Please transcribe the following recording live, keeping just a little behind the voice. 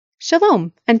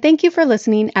Shalom, and thank you for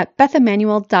listening at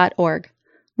BethEmmanuel.org.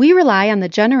 We rely on the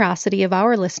generosity of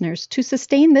our listeners to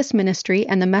sustain this ministry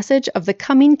and the message of the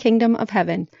coming kingdom of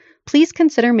heaven. Please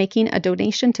consider making a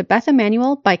donation to Beth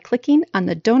Emmanuel by clicking on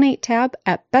the Donate tab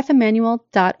at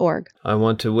BethEmmanuel.org. I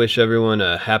want to wish everyone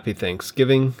a happy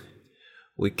Thanksgiving.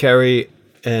 We carry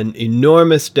an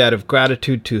enormous debt of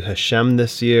gratitude to Hashem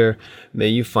this year. May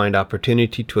you find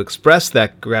opportunity to express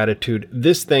that gratitude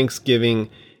this Thanksgiving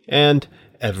and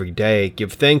every day.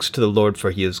 Give thanks to the Lord,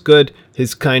 for he is good.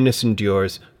 His kindness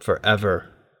endures forever.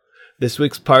 This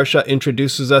week's Parsha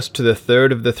introduces us to the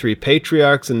third of the three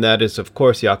patriarchs, and that is, of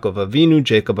course, Yaakov Avinu,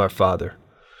 Jacob our father.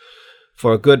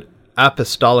 For a good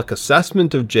apostolic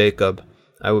assessment of Jacob,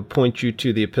 I would point you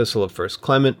to the epistle of 1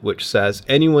 Clement, which says,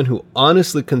 anyone who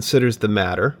honestly considers the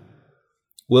matter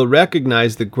will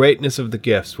recognize the greatness of the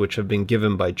gifts which have been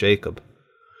given by Jacob.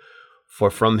 For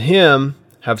from him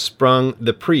have sprung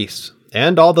the priests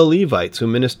and all the Levites who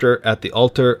minister at the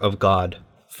altar of God.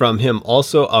 From him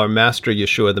also our Master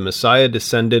Yeshua the Messiah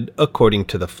descended according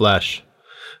to the flesh.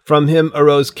 From him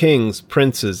arose kings,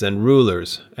 princes, and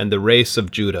rulers, and the race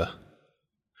of Judah.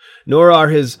 Nor are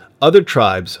his other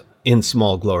tribes in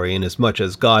small glory, inasmuch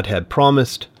as God had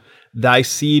promised, thy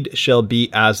seed shall be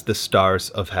as the stars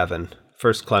of heaven.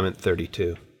 1 Clement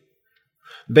 32.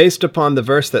 Based upon the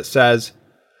verse that says,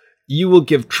 you will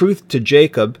give truth to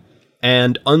Jacob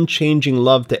and unchanging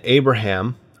love to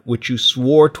Abraham, which you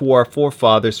swore to our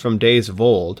forefathers from days of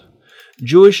old,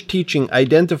 Jewish teaching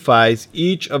identifies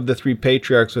each of the three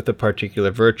patriarchs with a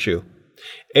particular virtue.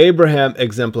 Abraham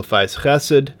exemplifies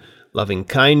chesed, loving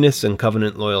kindness, and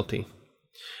covenant loyalty.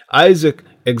 Isaac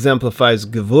exemplifies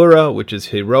gevurah, which is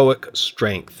heroic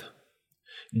strength.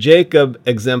 Jacob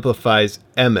exemplifies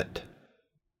emet,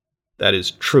 that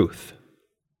is truth.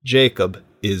 Jacob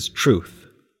is truth.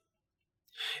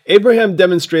 Abraham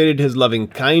demonstrated his loving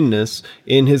kindness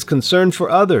in his concern for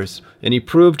others, and he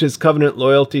proved his covenant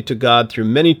loyalty to God through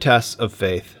many tests of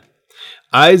faith.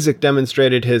 Isaac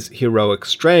demonstrated his heroic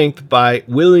strength by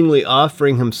willingly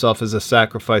offering himself as a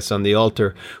sacrifice on the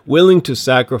altar, willing to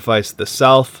sacrifice the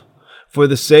self for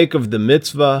the sake of the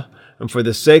mitzvah and for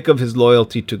the sake of his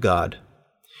loyalty to God.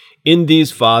 In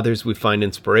these fathers we find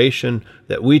inspiration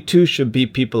that we too should be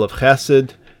people of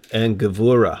chesed and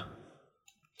gevurah.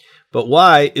 But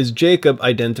why is Jacob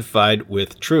identified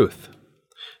with truth?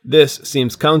 This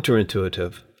seems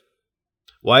counterintuitive.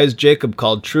 Why is Jacob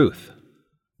called truth?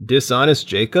 Dishonest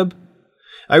Jacob?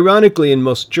 Ironically, in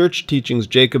most church teachings,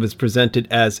 Jacob is presented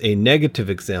as a negative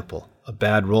example, a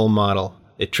bad role model,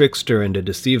 a trickster, and a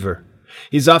deceiver.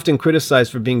 He's often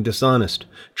criticized for being dishonest,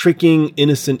 tricking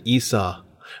innocent Esau.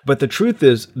 But the truth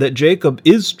is that Jacob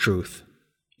is truth.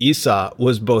 Esau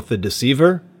was both the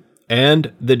deceiver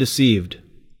and the deceived.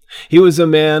 He was a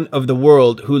man of the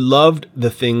world who loved the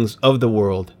things of the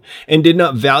world and did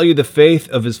not value the faith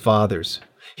of his fathers.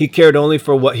 He cared only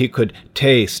for what he could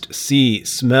taste, see,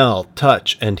 smell,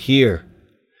 touch, and hear.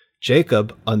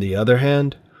 Jacob, on the other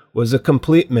hand, was a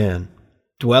complete man,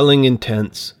 dwelling in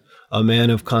tents, a man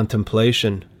of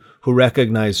contemplation, who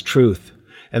recognized truth.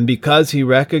 And because he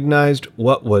recognized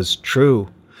what was true,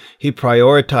 he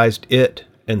prioritized it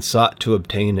and sought to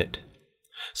obtain it.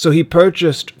 So he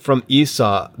purchased from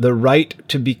Esau the right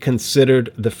to be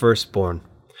considered the firstborn,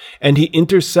 and he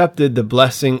intercepted the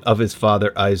blessing of his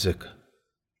father Isaac.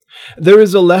 There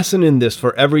is a lesson in this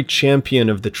for every champion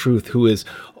of the truth who is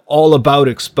all about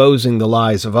exposing the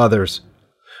lies of others.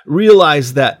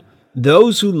 Realize that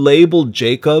those who label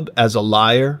Jacob as a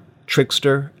liar,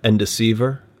 trickster, and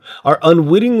deceiver are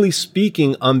unwittingly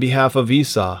speaking on behalf of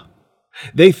Esau.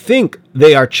 They think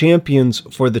they are champions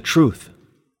for the truth,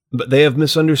 but they have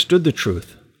misunderstood the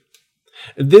truth.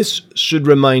 This should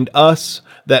remind us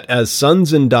that as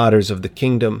sons and daughters of the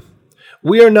kingdom,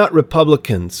 we are not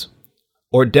Republicans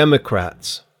or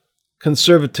Democrats,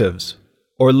 conservatives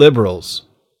or liberals.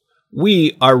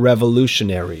 We are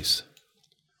revolutionaries.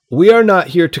 We are not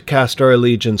here to cast our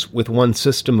allegiance with one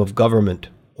system of government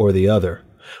or the other,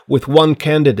 with one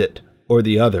candidate or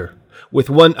the other, with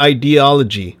one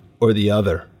ideology or the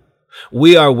other.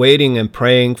 We are waiting and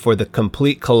praying for the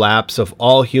complete collapse of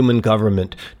all human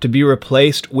government to be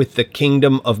replaced with the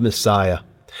kingdom of Messiah.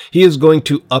 He is going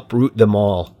to uproot them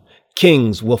all.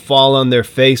 Kings will fall on their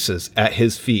faces at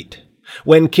his feet.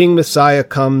 When King Messiah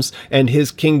comes and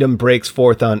his kingdom breaks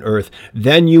forth on earth,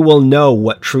 then you will know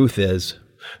what truth is.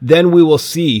 Then we will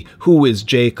see who is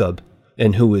Jacob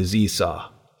and who is Esau.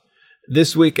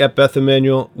 This week at Beth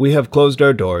Emmanuel, we have closed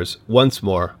our doors once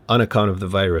more on account of the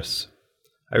virus.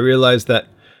 I realize that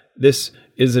this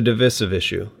is a divisive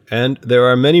issue, and there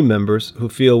are many members who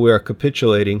feel we are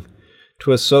capitulating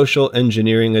to a social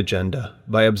engineering agenda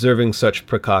by observing such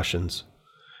precautions.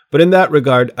 But in that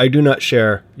regard, I do not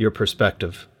share your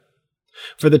perspective.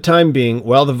 For the time being,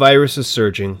 while the virus is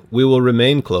surging, we will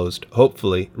remain closed,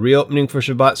 hopefully, reopening for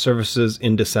Shabbat services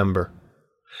in December.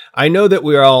 I know that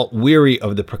we are all weary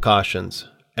of the precautions,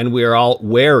 and we are all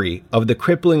wary of the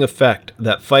crippling effect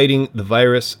that fighting the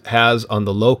virus has on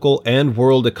the local and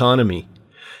world economy,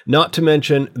 not to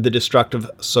mention the destructive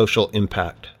social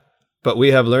impact. But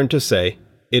we have learned to say,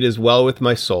 "It is well with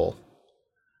my soul.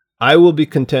 I will be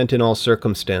content in all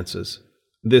circumstances.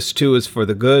 This too is for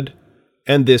the good,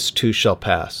 and this too shall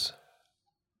pass."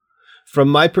 From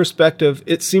my perspective,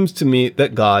 it seems to me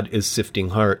that God is sifting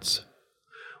hearts.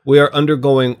 We are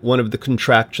undergoing one of the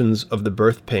contractions of the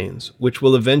birth pains, which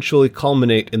will eventually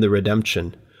culminate in the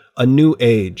redemption, a new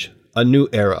age, a new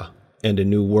era, and a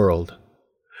new world.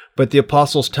 But the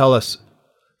apostles tell us,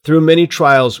 through many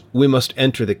trials we must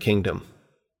enter the kingdom.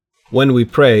 When we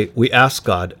pray, we ask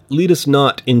God, lead us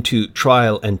not into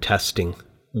trial and testing.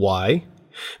 Why?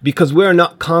 Because we are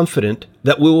not confident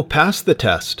that we will pass the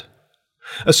test.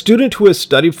 A student who has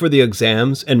studied for the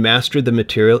exams and mastered the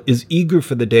material is eager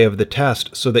for the day of the test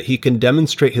so that he can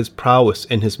demonstrate his prowess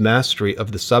and his mastery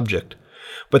of the subject.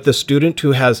 But the student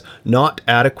who has not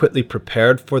adequately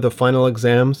prepared for the final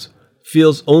exams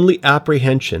feels only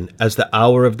apprehension as the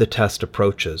hour of the test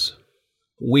approaches.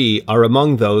 We are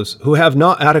among those who have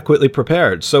not adequately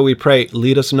prepared, so we pray,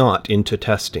 lead us not into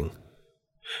testing.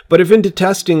 But if into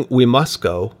testing we must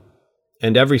go,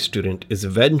 and every student is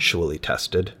eventually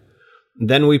tested,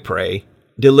 then we pray,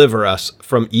 deliver us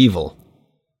from evil.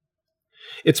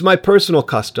 It's my personal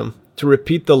custom to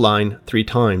repeat the line 3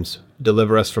 times.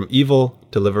 Deliver us from evil,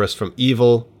 deliver us from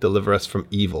evil, deliver us from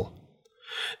evil.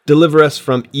 Deliver us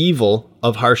from evil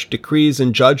of harsh decrees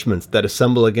and judgments that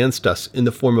assemble against us in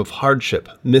the form of hardship,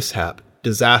 mishap,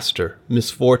 disaster,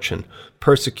 misfortune,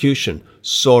 persecution,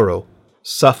 sorrow,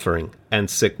 suffering, and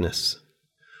sickness.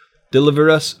 Deliver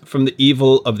us from the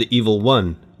evil of the evil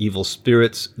one, evil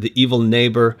spirits, the evil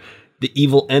neighbor, the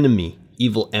evil enemy,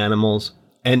 evil animals,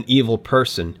 an evil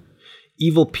person,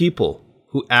 evil people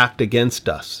who act against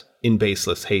us in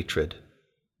baseless hatred.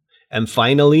 And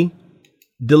finally,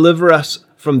 deliver us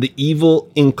from the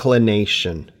evil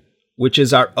inclination, which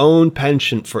is our own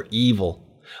penchant for evil,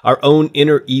 our own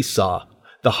inner Esau,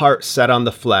 the heart set on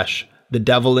the flesh, the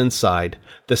devil inside,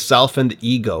 the self and the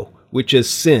ego, which is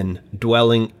sin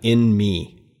dwelling in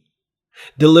me.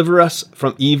 Deliver us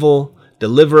from evil,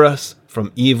 deliver us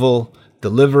from evil,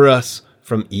 deliver us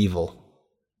from evil.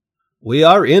 We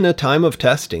are in a time of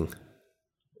testing.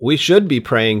 We should be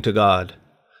praying to God,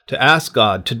 to ask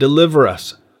God to deliver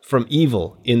us from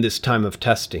evil in this time of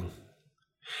testing.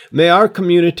 May our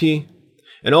community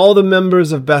and all the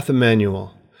members of Beth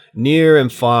Emmanuel, near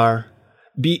and far,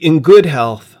 be in good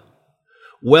health,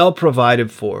 well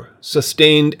provided for,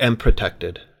 sustained and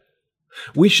protected.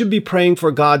 We should be praying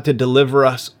for God to deliver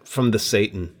us from the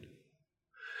Satan.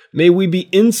 May we be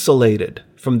insulated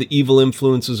from the evil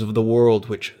influences of the world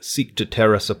which seek to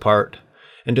tear us apart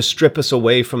and to strip us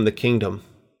away from the kingdom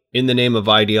in the name of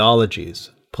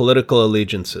ideologies, political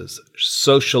allegiances,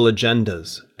 social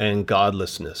agendas, and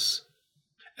godlessness.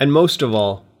 And most of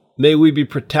all, may we be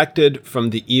protected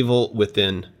from the evil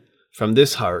within, from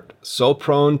this heart so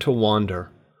prone to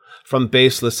wander, from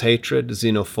baseless hatred,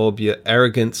 xenophobia,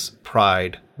 arrogance,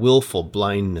 pride, willful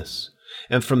blindness,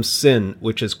 and from sin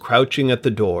which is crouching at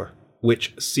the door,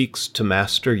 which seeks to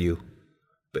master you,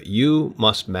 but you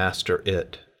must master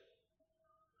it.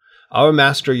 Our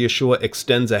Master Yeshua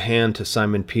extends a hand to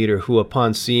Simon Peter, who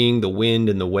upon seeing the wind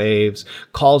and the waves,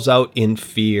 calls out in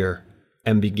fear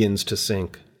and begins to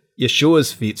sink.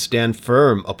 Yeshua's feet stand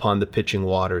firm upon the pitching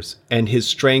waters, and his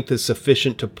strength is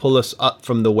sufficient to pull us up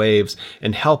from the waves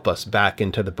and help us back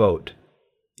into the boat,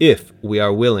 if we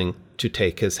are willing to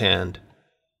take his hand.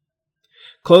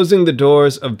 Closing the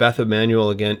doors of Beth Emmanuel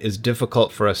again is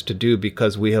difficult for us to do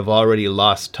because we have already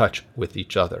lost touch with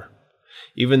each other.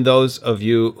 Even those of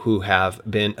you who have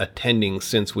been attending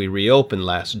since we reopened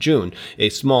last June, a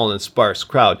small and sparse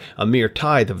crowd, a mere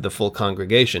tithe of the full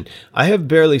congregation, I have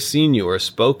barely seen you or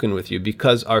spoken with you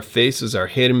because our faces are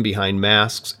hidden behind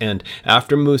masks, and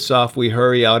after Musaf we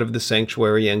hurry out of the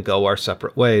sanctuary and go our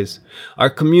separate ways. Our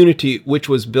community, which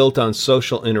was built on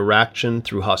social interaction,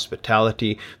 through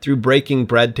hospitality, through breaking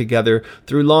bread together,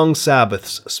 through long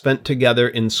Sabbaths spent together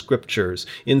in scriptures,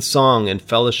 in song and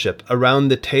fellowship, around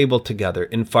the table together,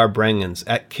 in Farbrengens,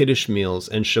 at Kiddush meals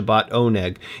and Shabbat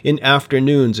Oneg, in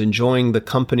afternoons enjoying the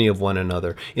company of one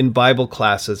another, in Bible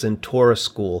classes and Torah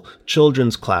school,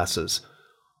 children's classes.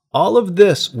 All of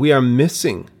this we are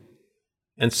missing,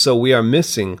 and so we are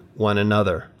missing one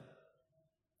another.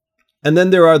 And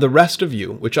then there are the rest of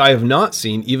you, which I have not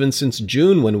seen even since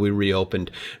June when we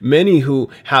reopened. Many who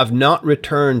have not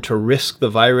returned to risk the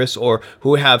virus or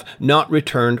who have not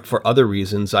returned for other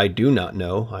reasons I do not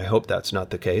know. I hope that's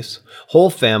not the case. Whole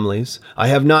families I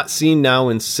have not seen now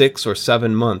in 6 or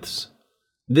 7 months.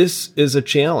 This is a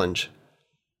challenge.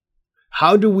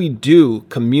 How do we do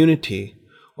community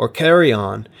or carry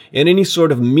on in any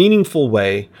sort of meaningful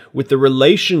way with the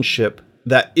relationship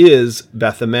that is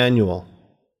Beth Emmanuel?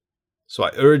 So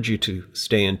I urge you to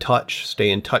stay in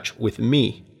touch with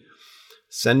me.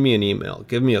 Send me an email,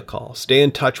 give me a call, stay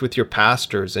in touch with your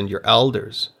pastors and your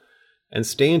elders, and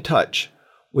stay in touch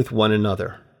with one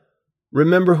another.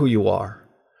 Remember who you are.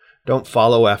 Don't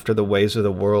follow after the ways of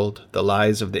the world, the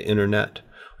lies of the internet,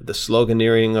 or the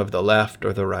sloganeering of the left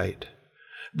or the right.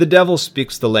 The devil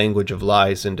speaks the language of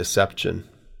lies and deception,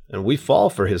 and we fall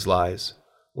for his lies.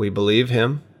 We believe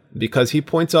him because he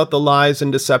points out the lies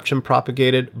and deception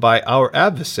propagated by our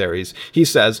adversaries. He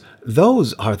says,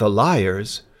 "Those are the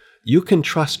liars. You can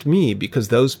trust me because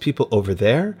those people over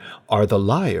there are the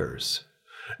liars."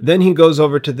 Then he goes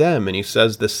over to them and he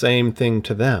says the same thing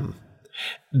to them.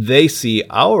 They see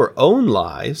our own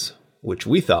lies, which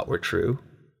we thought were true,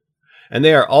 and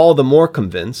they are all the more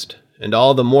convinced and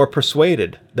all the more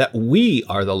persuaded that we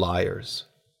are the liars.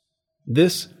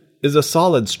 This is a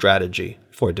solid strategy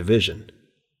for division.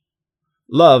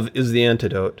 Love is the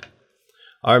antidote.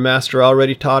 Our Master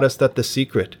already taught us that the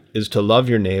secret is to love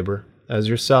your neighbor as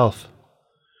yourself.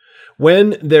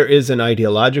 When there is an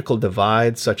ideological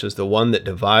divide, such as the one that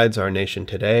divides our nation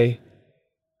today,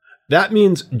 that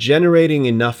means generating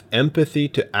enough empathy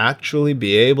to actually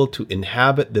be able to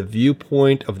inhabit the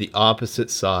viewpoint of the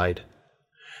opposite side.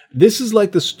 This is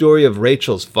like the story of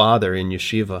Rachel's father in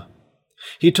yeshiva.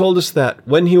 He told us that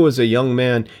when he was a young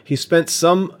man, he spent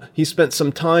some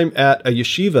time at a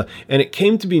yeshiva, and it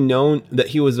came to be known that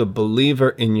he was a believer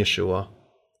in Yeshua.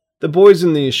 The boys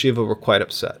in the yeshiva were quite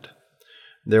upset.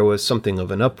 There was something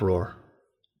of an uproar.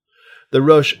 The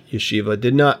Rosh Yeshiva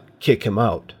did not kick him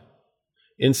out.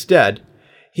 Instead,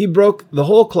 he broke the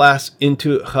whole class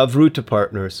into Chavruta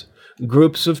partners,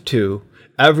 groups of 2,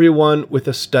 everyone with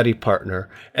a study partner,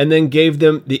 and then gave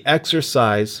them the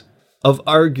exercise of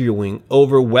arguing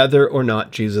over whether or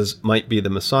not Jesus might be the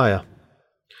Messiah.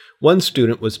 One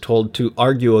student was told to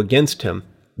argue against him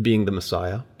being the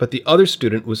Messiah, but the other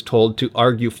student was told to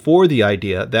argue for the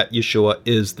idea that Yeshua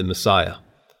is the Messiah.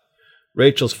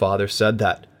 Rachel's father said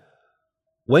that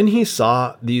when he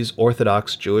saw these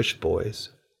Orthodox Jewish boys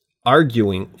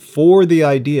arguing for the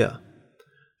idea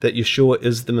that Yeshua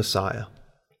is the Messiah,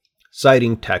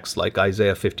 citing texts like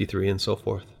Isaiah 53 and so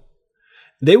forth,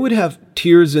 they would have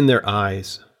tears in their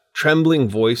eyes, trembling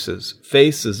voices,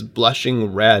 faces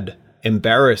blushing red,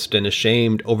 embarrassed and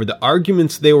ashamed over the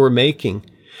arguments they were making,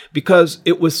 because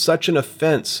it was such an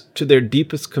offense to their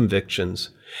deepest convictions,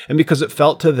 and because it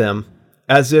felt to them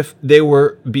as if they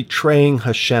were betraying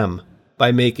Hashem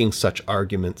by making such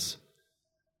arguments.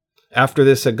 After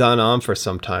this had gone on for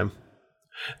some time,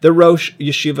 the Rosh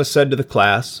Yeshiva said to the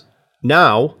class,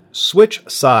 "Now switch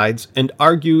sides and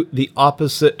argue the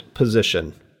opposite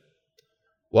position."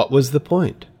 What was the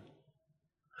point?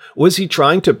 Was he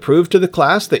trying to prove to the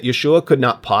class that Yeshua could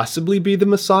not possibly be the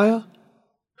Messiah?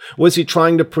 Was he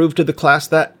trying to prove to the class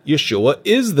that Yeshua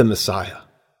is the Messiah?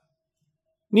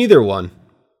 Neither one.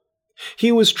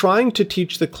 He was trying to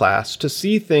teach the class to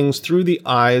see things through the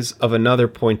eyes of another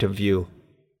point of view.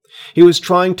 He was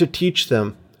trying to teach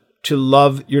them to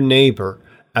love your neighbor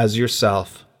as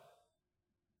yourself.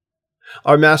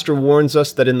 Our Master warns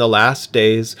us that in the last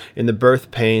days, in the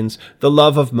birth pains, the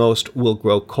love of most will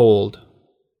grow cold.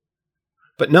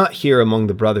 But not here among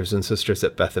the brothers and sisters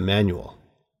at Beth Emmanuel,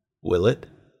 will it?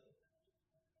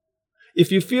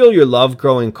 If you feel your love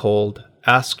growing cold,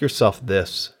 ask yourself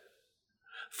this: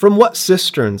 from what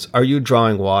cisterns are you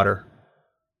drawing water?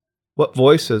 What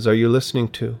voices are you listening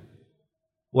to?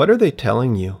 What are they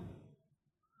telling you?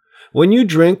 When you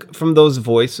drink from those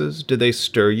voices, do they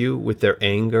stir you with their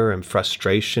anger and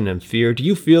frustration and fear? Do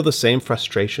you feel the same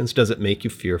frustrations? Does it make you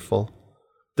fearful?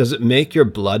 Does it make your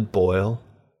blood boil?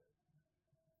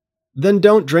 Then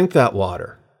don't drink that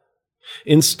water.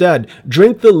 Instead,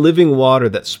 drink the living water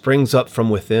that springs up from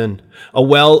within, a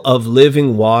well of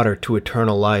living water to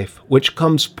eternal life, which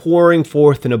comes pouring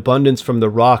forth in abundance from the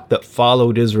rock that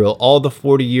followed Israel all the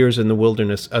 40 years in the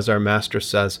wilderness, as our Master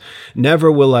says,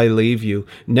 "Never will I leave you,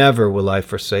 never will I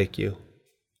forsake you."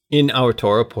 In our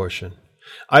Torah portion,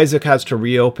 Isaac has to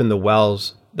reopen the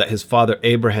wells that his father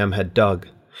Abraham had dug,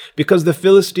 because the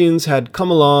Philistines had come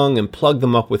along and plugged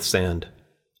them up with sand.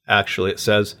 Actually, it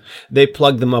says, they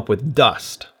plugged them up with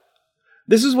dust.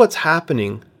 This is what's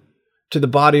happening to the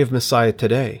body of Messiah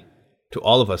today, to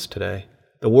all of us today.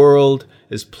 The world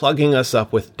is plugging us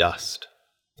up with dust.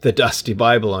 The dusty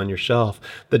Bible on your shelf,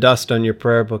 the dust on your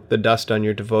prayer book, the dust on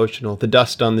your devotional, the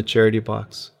dust on the charity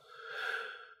box.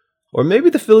 Or maybe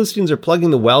the Philistines are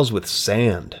plugging the wells with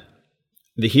sand.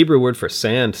 The Hebrew word for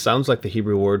sand sounds like the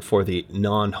Hebrew word for the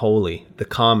non-holy, the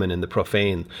common and the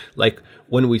profane, like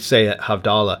when we say at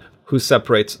Havdalah, who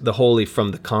separates the holy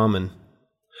from the common.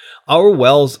 Our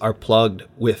wells are plugged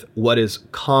with what is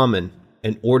common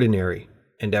and ordinary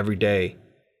and everyday.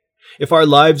 If our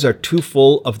lives are too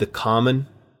full of the common,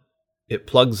 it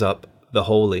plugs up the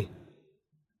holy.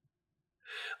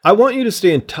 I want you to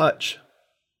stay in touch,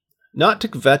 not to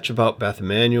kvetch about Beth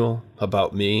Emmanuel,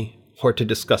 about me, or to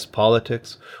discuss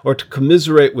politics, or to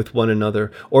commiserate with one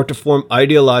another, or to form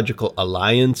ideological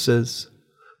alliances,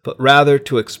 but rather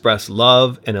to express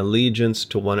love and allegiance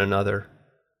to one another.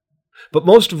 But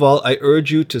most of all, I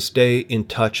urge you to stay in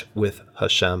touch with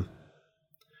Hashem.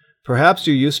 Perhaps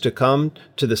you used to come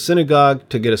to the synagogue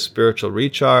to get a spiritual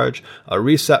recharge, a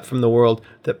reset from the world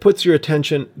that puts your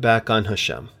attention back on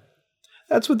Hashem.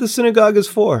 That's what the synagogue is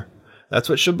for. That's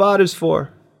what Shabbat is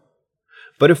for.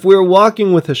 But if we're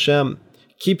walking with Hashem,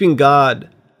 keeping God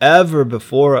ever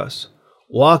before us,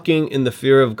 walking in the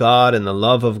fear of God and the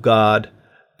love of God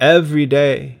every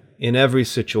day in every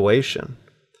situation,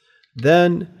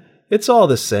 then it's all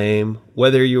the same,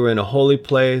 whether you are in a holy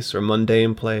place or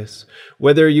mundane place,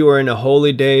 whether you are in a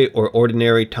holy day or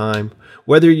ordinary time,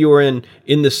 whether you are in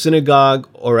the synagogue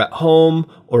or at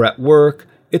home or at work,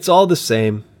 it's all the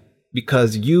same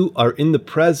because you are in the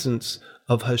presence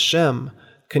of Hashem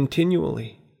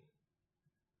continually.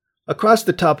 Across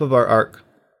the top of our ark,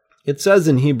 it says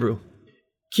in Hebrew,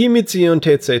 Ki mitzion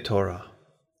tetzei Torah,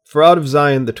 for out of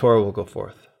Zion the Torah will go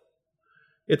forth.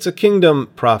 It's a kingdom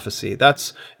prophecy.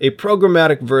 That's a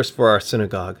programmatic verse for our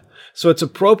synagogue. So it's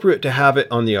appropriate to have it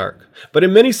on the ark. But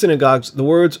in many synagogues, the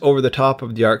words over the top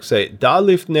of the ark say, Da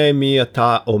lifnei mi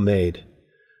ata omed.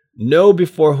 Know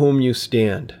before whom you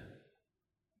stand.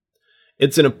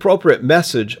 It's an appropriate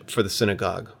message for the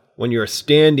synagogue when you are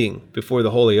standing before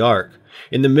the holy ark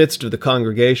in the midst of the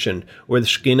congregation where the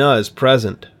Shekinah is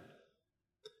present.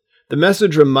 The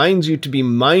message reminds you to be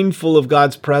mindful of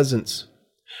God's presence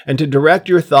and to direct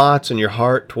your thoughts and your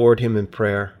heart toward Him in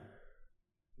prayer.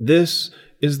 This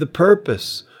is the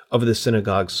purpose of the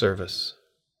synagogue service.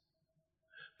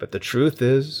 But the truth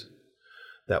is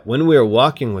that when we are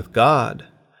walking with God,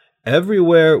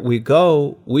 everywhere we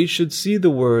go, we should see the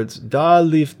words Da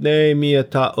lifnei mi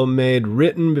ata omed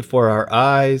written before our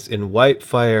eyes in white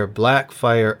fire, black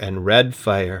fire, and red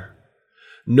fire.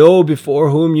 Know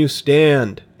before whom you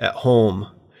stand at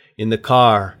home, in the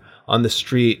car, on the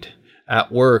street, at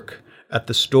work, at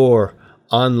the store,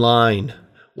 online,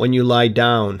 when you lie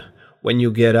down, when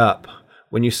you get up,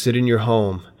 when you sit in your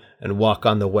home and walk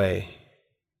on the way.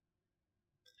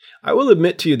 I will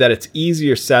admit to you that it's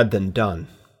easier said than done.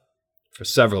 For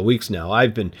several weeks now,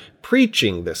 I've been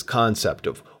preaching this concept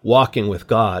of walking with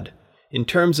God in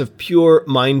terms of pure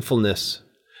mindfulness.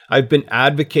 I've been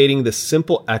advocating the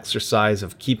simple exercise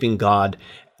of keeping God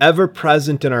ever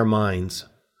present in our minds,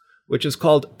 which is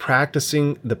called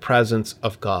practicing the presence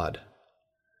of God.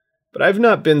 But I've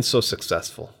not been so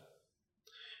successful.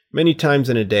 Many times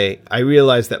in a day, I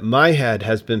realize that my head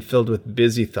has been filled with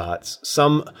busy thoughts,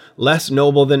 some less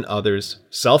noble than others,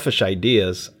 selfish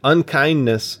ideas,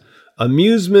 unkindness,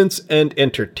 amusements, and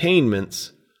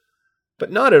entertainments, but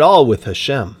not at all with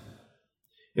Hashem.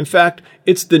 In fact,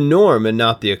 it's the norm and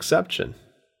not the exception.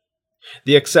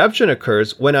 The exception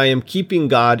occurs when I am keeping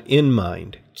God in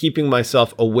mind, keeping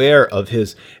myself aware of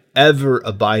His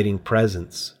ever-abiding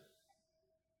presence.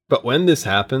 But when this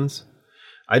happens,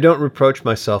 I don't reproach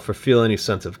myself or feel any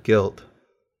sense of guilt.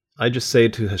 I just say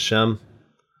to Hashem,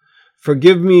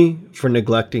 forgive me for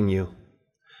neglecting you.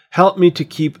 Help me to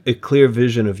keep a clear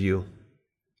vision of you.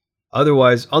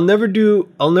 Otherwise, I'll never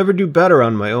do better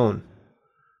on my own.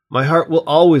 My heart will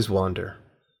always wander.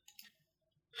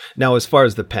 Now, as far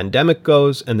as the pandemic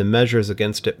goes and the measures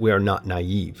against it, we are not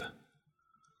naive.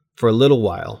 For a little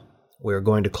while, we are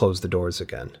going to close the doors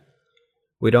again.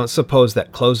 We don't suppose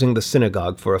that closing the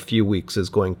synagogue for a few weeks is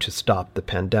going to stop the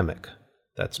pandemic.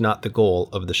 That's not the goal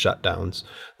of the shutdowns.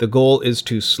 The goal is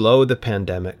to slow the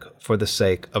pandemic for the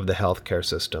sake of the healthcare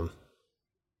system.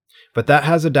 But that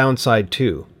has a downside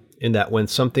too, in that when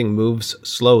something moves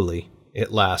slowly,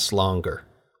 it lasts longer.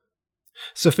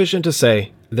 Sufficient to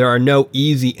say, there are no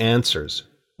easy answers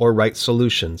or right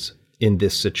solutions in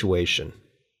this situation.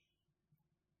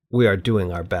 We are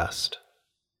doing our best.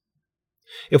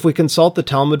 If we consult the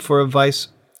Talmud for advice,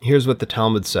 here's what the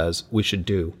Talmud says we should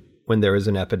do when there is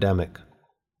an epidemic.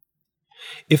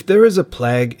 If there is a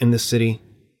plague in the city,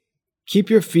 keep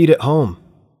your feet at home,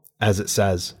 as it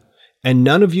says, and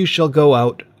none of you shall go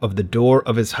out of the door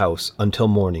of his house until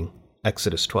morning.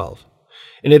 Exodus 12.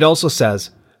 And it also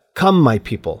says, Come, my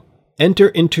people, enter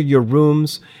into your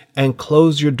rooms and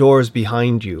close your doors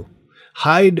behind you.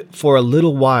 Hide for a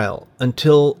little while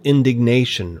until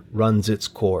indignation runs its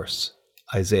course.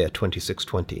 Isaiah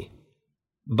 26:20.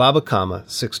 Baba Kama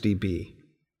 60b.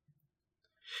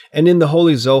 And in the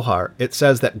Holy Zohar, it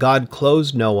says that God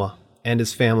closed Noah and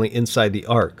his family inside the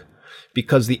ark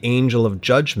because the angel of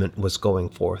judgment was going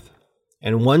forth,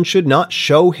 and one should not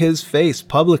show his face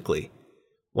publicly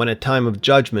when a time of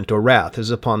judgment or wrath is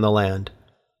upon the land.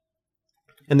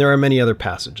 And there are many other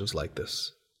passages like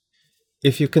this.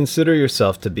 If you consider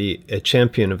yourself to be a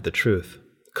champion of the truth,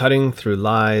 cutting through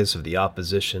lies of the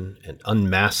opposition and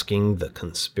unmasking the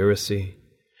conspiracy,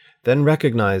 then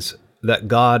recognize that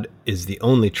God is the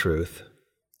only truth,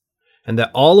 and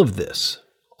that all of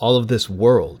this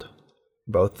world,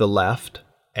 both the left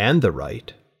and the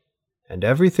right, and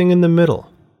everything in the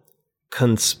middle,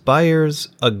 conspires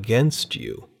against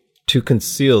you to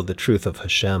conceal the truth of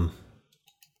Hashem.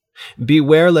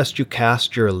 Beware lest you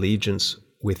cast your allegiance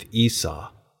with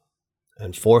Esau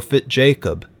and forfeit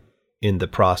Jacob in the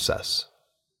process.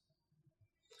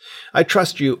 I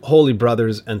trust you, holy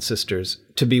brothers and sisters,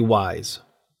 to be wise,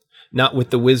 not with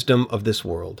the wisdom of this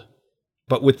world,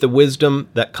 but with the wisdom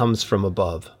that comes from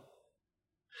above.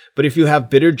 But if you have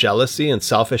bitter jealousy and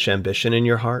selfish ambition in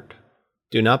your heart,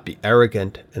 do not be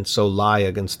arrogant and so lie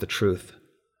against the truth.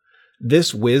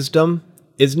 This wisdom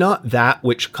is not that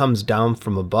which comes down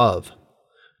from above,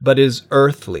 but is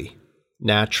earthly,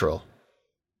 natural,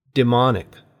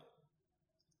 demonic.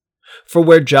 For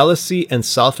where jealousy and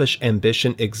selfish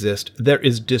ambition exist, there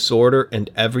is disorder and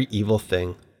every evil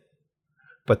thing.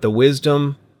 But the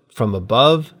wisdom from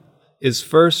above is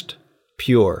first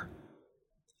pure,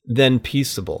 then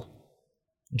peaceable,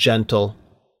 gentle,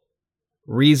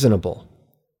 reasonable,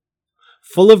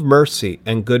 full of mercy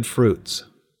and good fruits,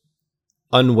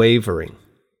 unwavering,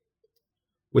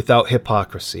 without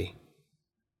hypocrisy.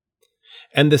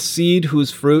 And the seed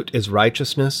whose fruit is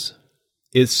righteousness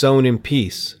is sown in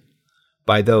peace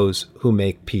by those who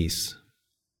make peace.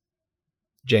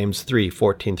 James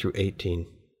 3:14-18.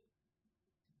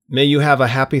 May you have a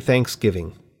happy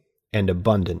Thanksgiving and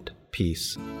abundant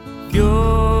peace.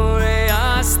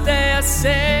 Glorias te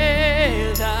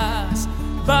cedas,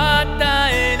 bata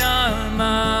en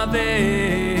alma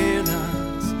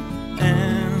velas,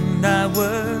 and thy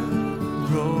word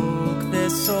broke their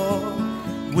soul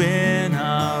when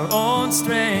our own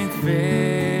strength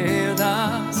failed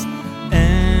us,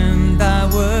 and thy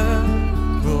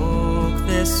word broke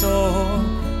their soul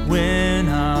when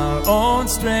our own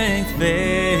strength failed